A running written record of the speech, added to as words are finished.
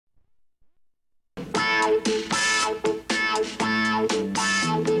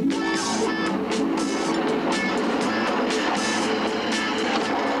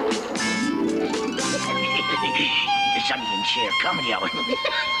Cher comedy hour.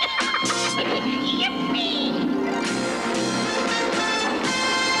 Yippee!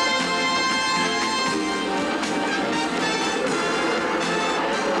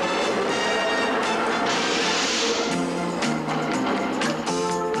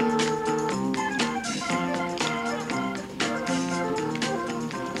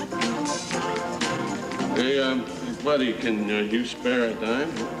 Hey, buddy, can you spare a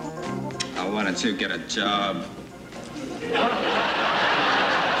dime? Oh, why don't you get a job?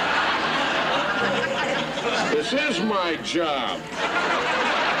 This is my job.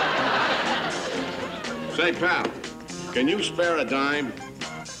 Say, pal, can you spare a dime?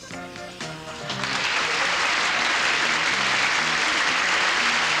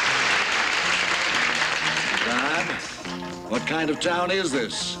 Dime? What kind of town is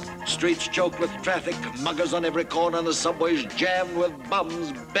this? Streets choked with traffic, muggers on every corner, and the subways jammed with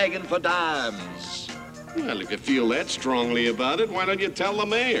bums begging for dimes. Well, if you feel that strongly about it, why don't you tell the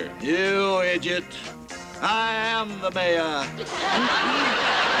mayor? You idiot. I am the mayor.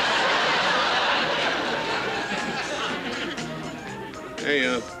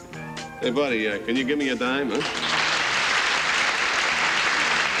 Hey, buddy, can you give me a dime, huh?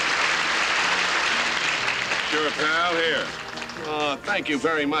 Sure, pal, here. Thank you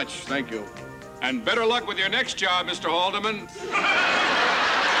very much. Thank you. And better luck with your next job, Mr. Haldeman.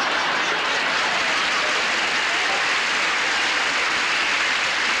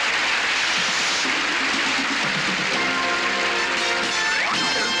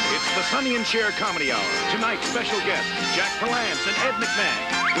 It's the Sonny and Cher Comedy Hour. Tonight's special guests, Jack Palance and Ed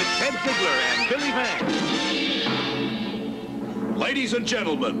McMahon, with Ted Ziegler and Billy Vance. Ladies and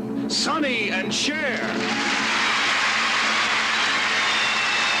gentlemen, Sonny and Cher.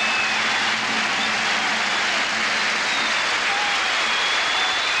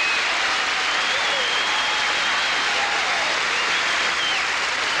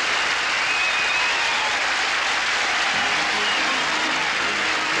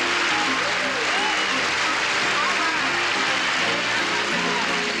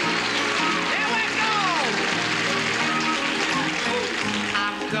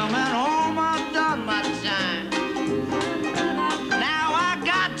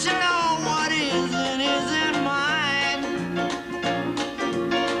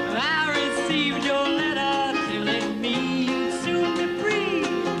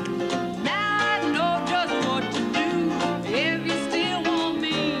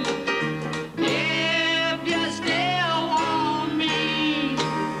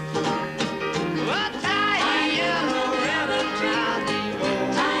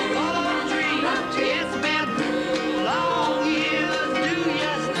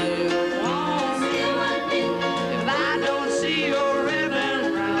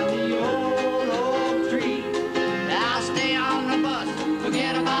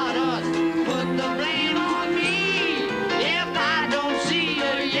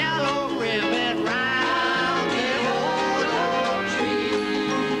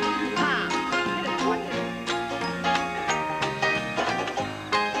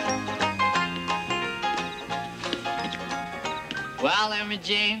 Well, Emma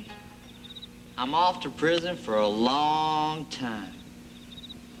Jane, I'm off to prison for a long time.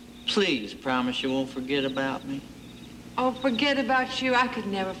 Please promise you won't forget about me. Oh, forget about you? I could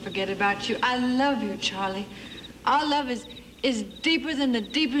never forget about you. I love you, Charlie. Our love is deeper than the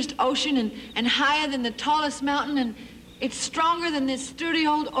deepest ocean and higher than the tallest mountain, and it's stronger than this sturdy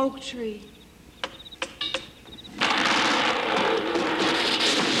old oak tree.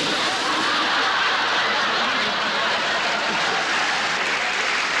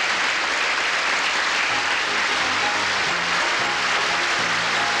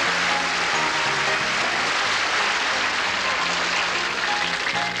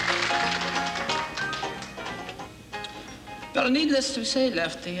 Well, needless to say,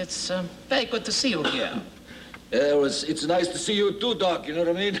 Lefty, it's very good to see you here. Well, it's nice to see you too, Doc, you know what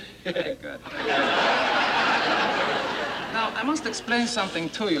I mean? Very good. Now, I must explain something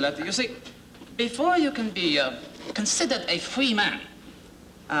to you, Lefty. You see, before you can be considered a free man,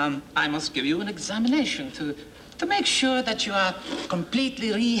 I must give you an examination to make sure that you are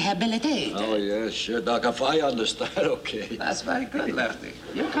completely rehabilitated. Oh, yeah, sure, Doc. If I understand, okay. That's very good, Lefty.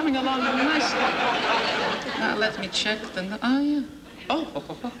 You're coming along nicely. Now, let me check the... Oh, yeah.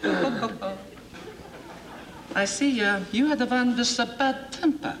 Oh. I see you had the one with a bad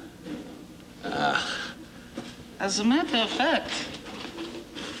temper. As a matter of fact,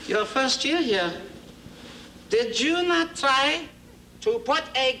 your first year here, did you not try to put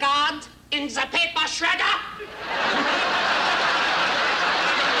a guard in the paper shredder?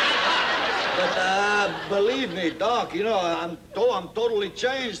 But believe me, Doc, you know, I'm totally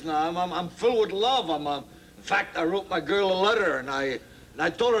changed now. I'm filled with love. In fact, I wrote my girl a letter, and I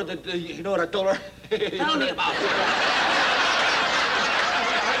told her that, you know what I told her? Tell me about it.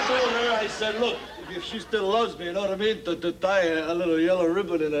 I told her, I said, look, if she still loves me, you know what I mean, to tie a little yellow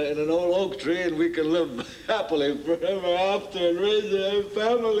ribbon in an old oak tree, and we can live happily forever after and raise a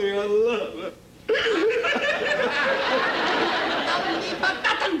family on love.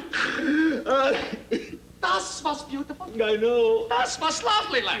 That was beautiful. I know. That was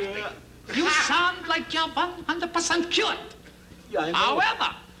lovely, Lefty. Yeah. You sound like you're 100% cured. Yeah, I know.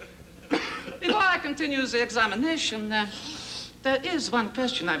 However, before I continue the examination, there is one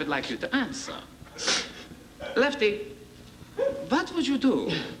question I would like you to answer. Lefty, what would you do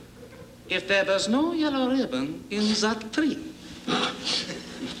if there was no yellow ribbon in that tree?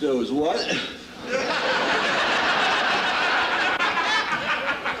 If there was what?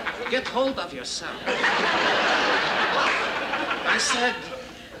 Get hold of yourself. I said,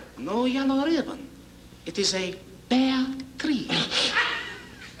 no yellow ribbon. It is a bare tree.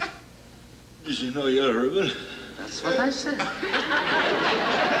 You see no yellow ribbon? That's what I said.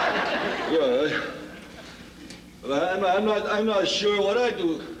 Well, I'm not sure what I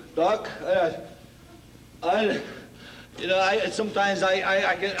do, Doc. You know, sometimes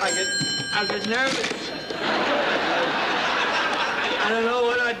I get nervous. I don't know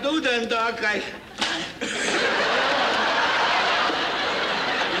what I do then, Doc.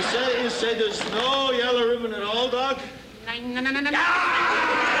 You say there's no yellow ribbon at all, Doc? No.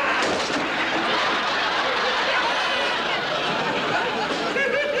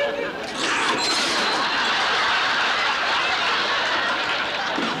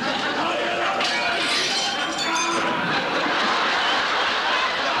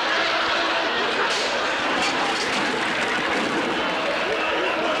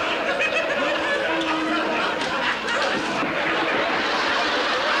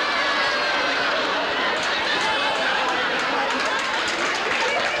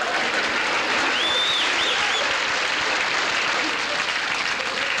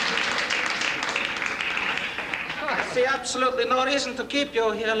 Absolutely no reason to keep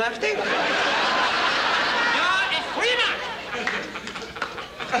you here, Lefty. You're a free man.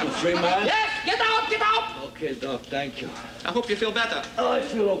 A free man? Yes, get out, get out. Okay, Doc, thank you. I hope you feel better. Oh, I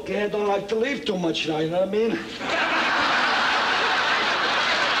feel okay. I don't like to leave too much now, you know what I mean?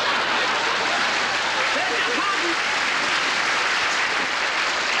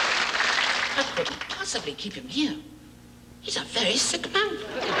 I couldn't possibly keep him here. He's a very sick man.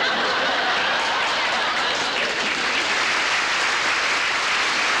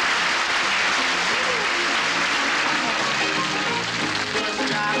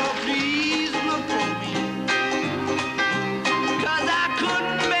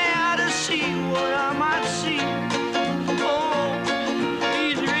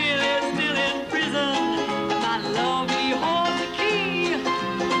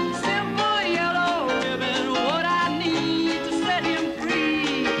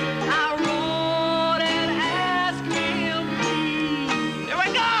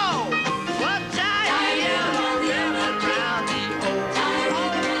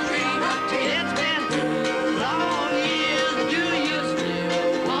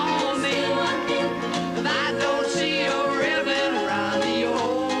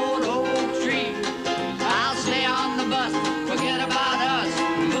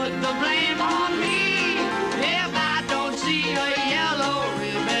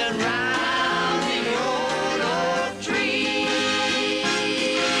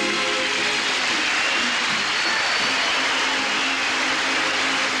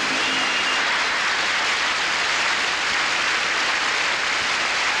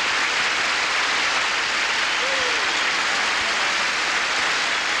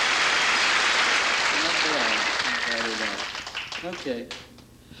 Okay.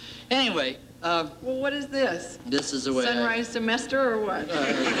 Anyway, Well, what is this? this is the way Sunrise semester or what?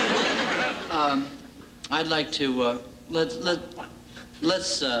 I'd like to, let's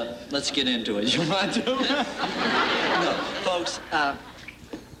get into it. You want to? No, folks,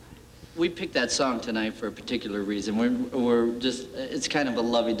 we picked that song tonight for a particular reason. We're just, it's kind of a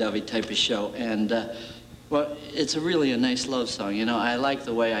lovey-dovey type of show, and, well, it's really a nice love song, you know. I like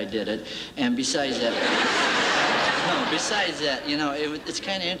the way I did it, and besides that, you know, it's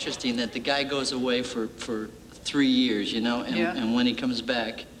kind of interesting that the guy goes away for 3 years, you know, and when he comes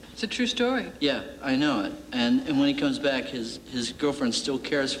back... It's a true story. Yeah, I know it. And when he comes back, his girlfriend still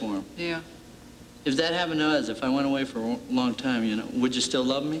cares for him. Yeah. If that happened to us, if I went away for a long time, you know, would you still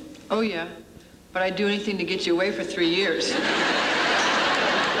love me? Oh, yeah. But I'd do anything to get you away for 3 years.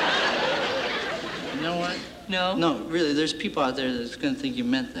 No? No, really, there's people out there that's going to think you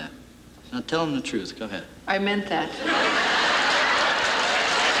meant that. Now tell them the truth. Go ahead. I meant that.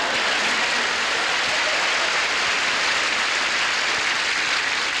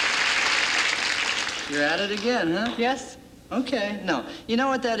 You're at it again, huh? Yes? Okay, no. You know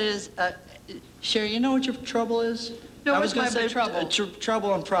what that is? Cher, you know what your trouble is? No, I what's was gonna my say trouble?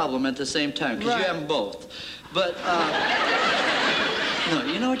 Trouble and problem at the same time, because Right. you have them both. But, no,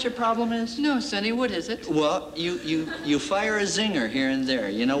 you know what your problem is? No, Sonny, what is it? Well, you fire a zinger here and there.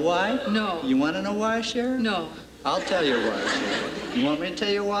 You know why? No. You want to know why, Cher? No. I'll tell you why, Cher. You want me to tell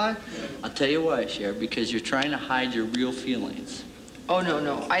you why? I'll tell you why, Cher, because you're trying to hide your real feelings. Oh,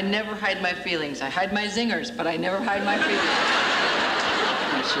 no. I never hide my feelings. I hide my zingers, but I never hide my feelings.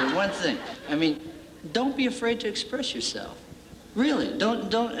 Now, Cher, one thing. I mean, don't be afraid to express yourself. Really,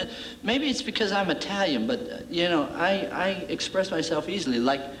 don't, maybe it's because I'm Italian, but, you know, I express myself easily.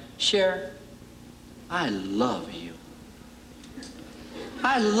 Like, Cher, I love you.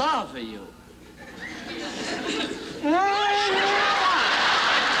 I love you.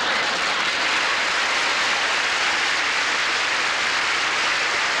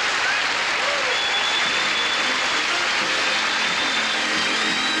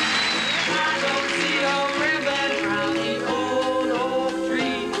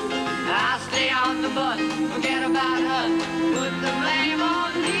 Forget about us, put the blame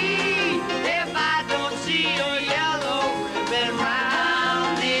on me. If I don't see your yellow ribbon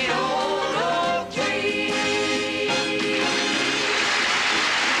round the old oak tree.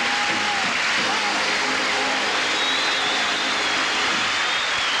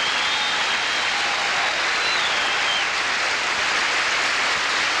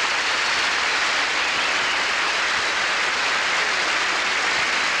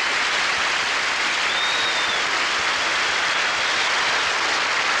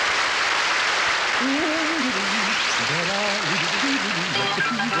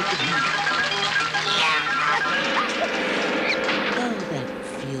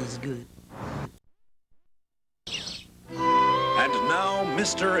 And now,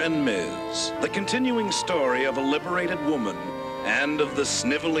 Mr. and Ms., the continuing story of a liberated woman and of the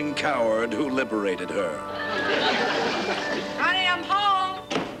sniveling coward who liberated her. Honey, I'm home.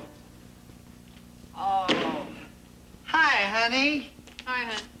 Oh. Hi, honey. Hi,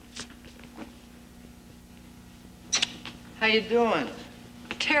 hon. How you doing?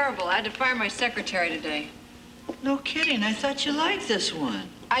 Terrible. I had to fire my secretary today. No kidding. I thought you liked this one.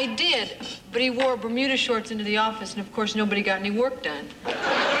 I did, but he wore Bermuda shorts into the office, and of course nobody got any work done.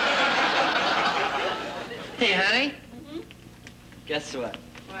 Hey, honey. Mm-hmm. Guess what?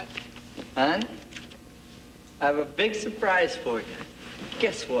 What? Hon, I have a big surprise for you.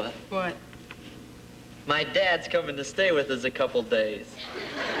 Guess what? What? My dad's coming to stay with us a couple days.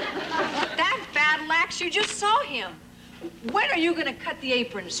 That bad lax, you just saw him. When are you gonna cut the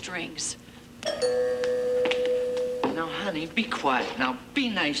apron strings? Now, honey, be quiet. Now, be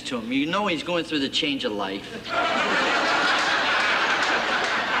nice to him. You know he's going through the change of life.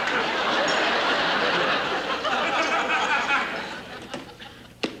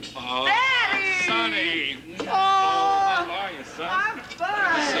 Oh, Daddy! Sonny. Oh, How are you, son? I'm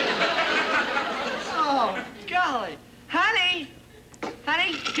fine. Oh, golly. Honey!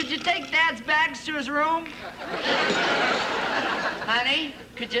 Honey, could you take Dad's bags to his room? Honey,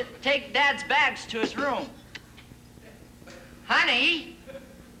 could you take Dad's bags to his room? Honey?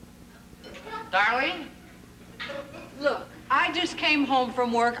 Darling? Look, I just came home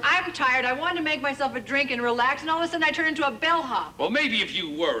from work. I'm tired. I wanted to make myself a drink and relax, and all of a sudden I turn into a bellhop. Well, maybe if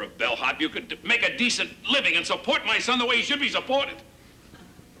you were a bellhop, you could make a decent living and support my son the way he should be supported.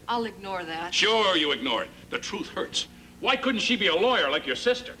 I'll ignore that. Sure, you ignore it. The truth hurts. Why couldn't she be a lawyer like your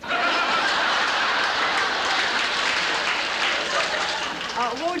sister?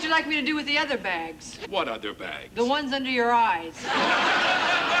 What would you like me to do with the other bags? What other bags? The ones under your eyes.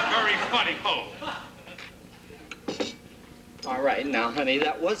 Very funny. Oh. All right, now, honey,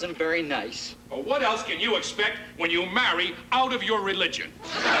 that wasn't very nice. Well, what else can you expect when you marry out of your religion?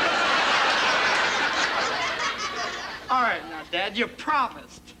 All right, now, Dad, you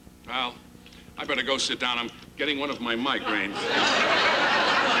promised. Well, I better go sit down. I'm getting one of my migraines.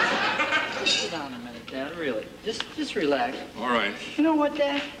 Sit down a minute, Dad, really. Just relax. All right. You know what,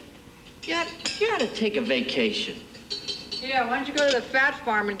 Dad? You ought to take a vacation. Yeah, why don't you go to the fat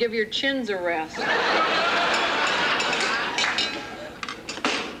farm and give your chins a rest?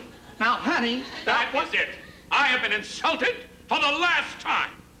 Now, honey, That is it. I have been insulted for the last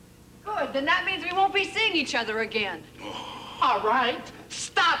time. Good, then that means we won't be seeing each other again. all right.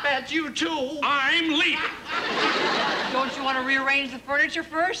 Stop it, you two. I'm leaving. Don't you want to rearrange the furniture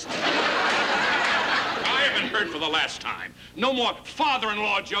first? I have been heard for the last time. No more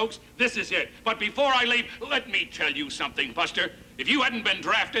father-in-law jokes. This is it. But before I leave, let me tell you something, Buster. If you hadn't been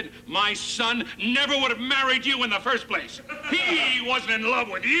drafted, my son never would have married you in the first place. He wasn't in love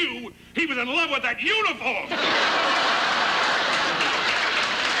with you. He was in love with that uniform.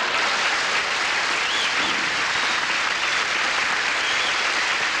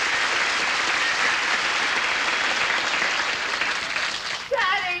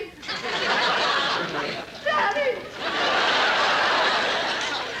 Daddy! Daddy!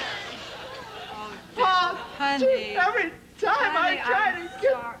 Mom, Honey. every time Honey, I try I'm to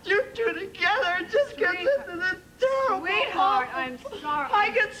get sorry. you two together, it just gets into this terrible Sweetheart, awful- I'm sorry. I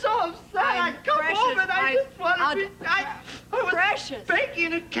get so upset. I come Precious, home and I just want I'll- to be... I was Precious.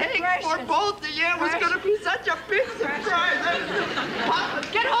 baking a cake for Precious. both of you. It was going to be such a big surprise. I was just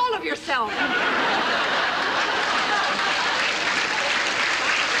popping. Get hold of yourself.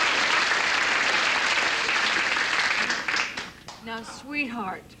 Now,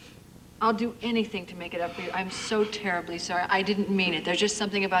 sweetheart, I'll do anything to make it up for you. I'm so terribly sorry. I didn't mean it. There's just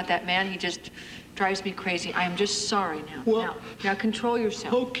something about that man. He just drives me crazy. I am just sorry now. Well- now control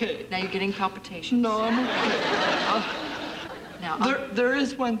yourself. Okay. Now you're getting palpitations. No, I'm okay. Now, There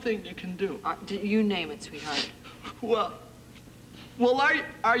is one thing you can do. you name it, sweetheart. Well,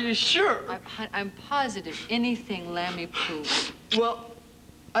 are you sure? I'm positive anything Lammy poo. Well,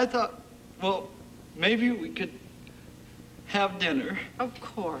 I thought, well, maybe we could have dinner. Of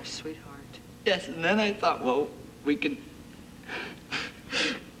course, sweetheart. Yes, and then I thought, well, we could...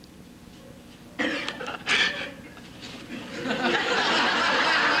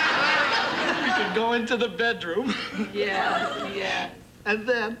 we could go into the bedroom. Yeah. And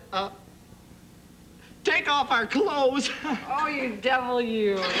then, take off our clothes. Oh, you devil,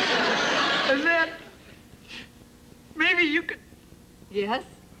 you. And then, maybe you could Yes?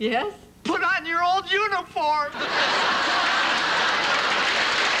 put on your old uniform.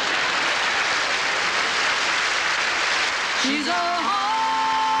 She's a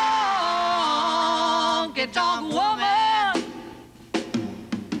honky-tonk woman.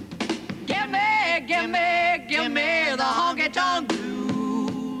 Give me the honky-tonk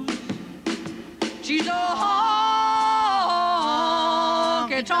blues. She's a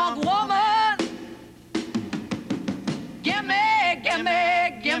honky-tonk woman. Give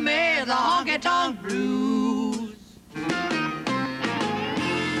me the honky-tonk blues.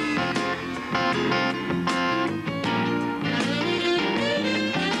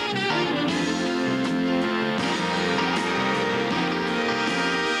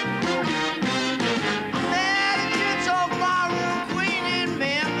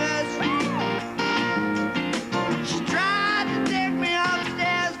 She tried to take me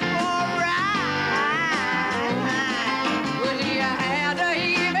upstairs for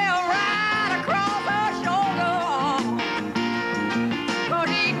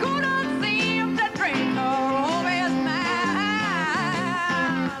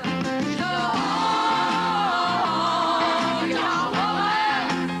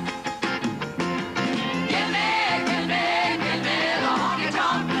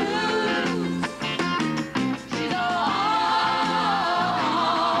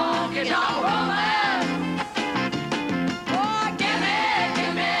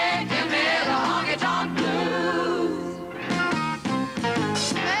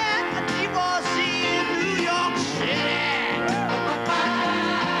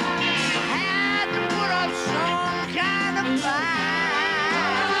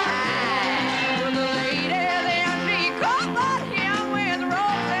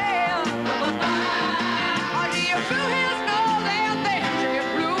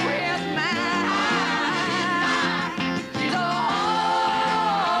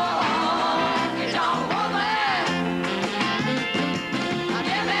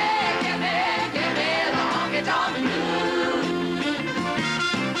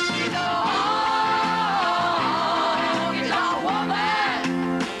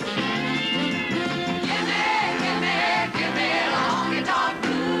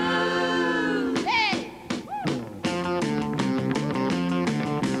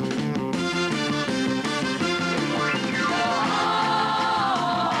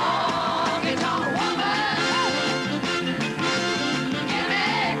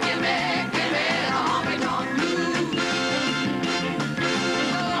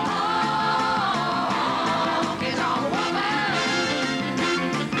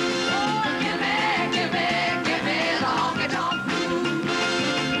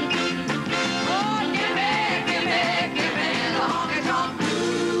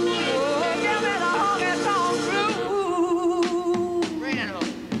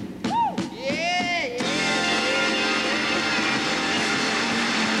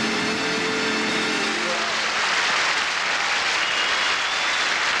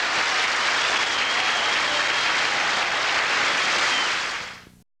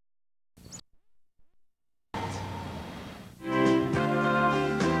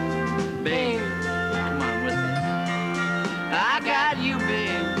Babe, come on with me. I got you,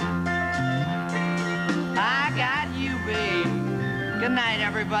 babe. I got you, babe. Good night,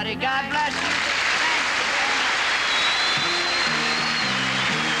 everybody. God bless you.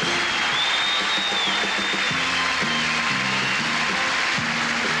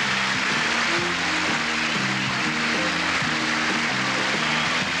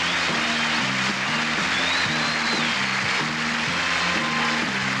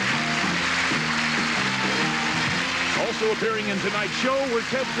 Also appearing in tonight's show were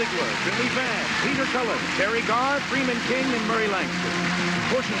Ted Ziegler, Billy Van, Peter Cullen, Terry Garr, Freeman King, and Murray Langston.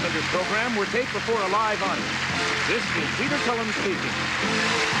 Portions of this program were taped before a live audience. This is Peter Cullen speaking.